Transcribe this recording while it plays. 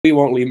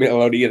won't leave me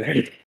alone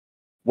either.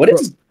 What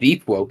is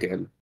Deep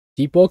Woken?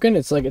 Deep Woken?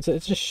 It's like it's a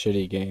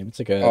shitty game. It's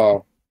like a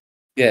Oh,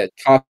 yeah, it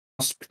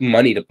costs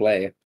money to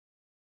play.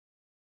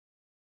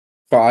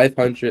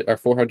 500 or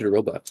 400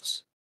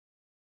 Robux.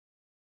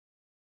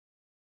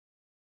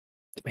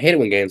 I hate it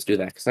when games do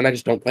that because then I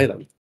just don't play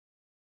them.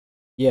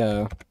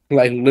 yeah.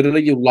 Like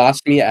literally, you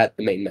lost me at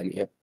the main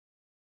menu.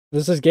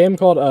 There's this game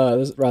called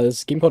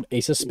this game called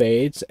Ace of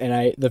Spades,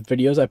 and the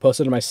videos I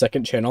posted on my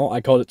second channel, I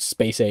called it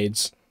Space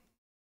AIDS.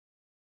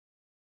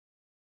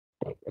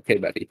 Okay,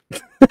 buddy.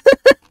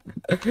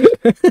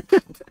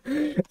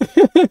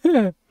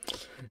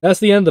 That's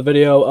the end of the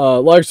video.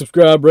 Like,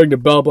 subscribe, ring the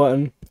bell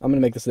button. I'm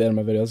gonna make this the end of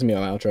my video. This is gonna be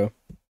my outro.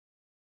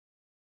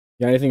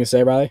 You got anything to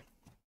say, Riley?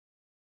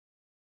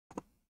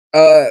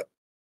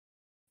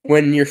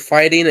 When you're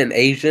fighting an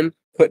Asian,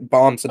 put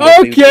bombs in the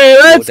Okay,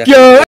 let's go!